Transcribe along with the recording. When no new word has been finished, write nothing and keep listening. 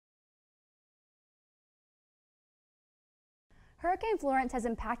Hurricane Florence has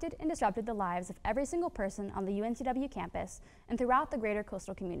impacted and disrupted the lives of every single person on the UNCW campus and throughout the greater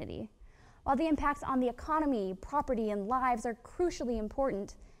coastal community. While the impacts on the economy, property, and lives are crucially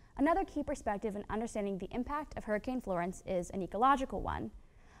important, another key perspective in understanding the impact of Hurricane Florence is an ecological one.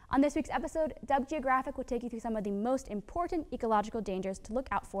 On this week's episode, Geographic will take you through some of the most important ecological dangers to look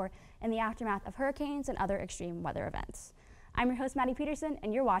out for in the aftermath of hurricanes and other extreme weather events. I'm your host, Maddie Peterson,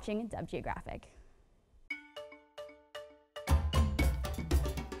 and you're watching Geographic.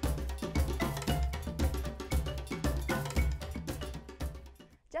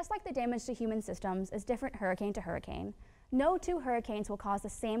 Just like the damage to human systems is different hurricane to hurricane, no two hurricanes will cause the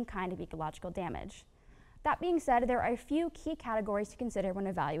same kind of ecological damage. That being said, there are a few key categories to consider when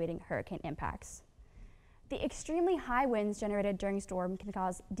evaluating hurricane impacts. The extremely high winds generated during storm can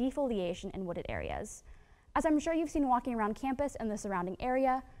cause defoliation in wooded areas. As I'm sure you've seen walking around campus and the surrounding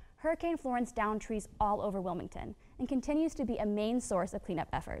area, Hurricane Florence downed trees all over Wilmington and continues to be a main source of cleanup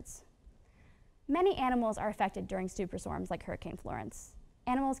efforts. Many animals are affected during superstorms like Hurricane Florence.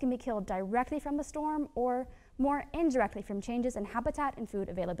 Animals can be killed directly from the storm or more indirectly from changes in habitat and food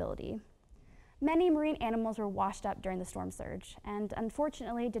availability. Many marine animals were washed up during the storm surge and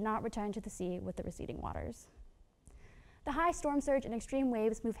unfortunately did not return to the sea with the receding waters. The high storm surge and extreme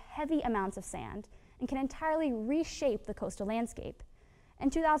waves move heavy amounts of sand and can entirely reshape the coastal landscape. In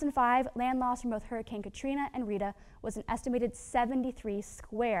 2005, land loss from both Hurricane Katrina and Rita was an estimated 73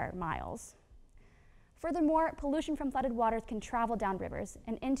 square miles. Furthermore, pollution from flooded waters can travel down rivers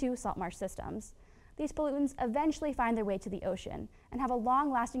and into salt marsh systems. These pollutants eventually find their way to the ocean and have a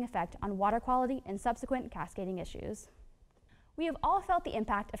long-lasting effect on water quality and subsequent cascading issues. We have all felt the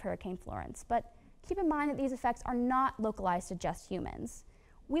impact of Hurricane Florence, but keep in mind that these effects are not localized to just humans.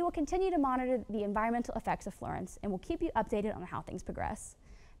 We will continue to monitor the environmental effects of Florence and will keep you updated on how things progress.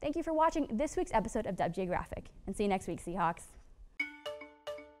 Thank you for watching this week's episode of Geographic, and see you next week, Seahawks.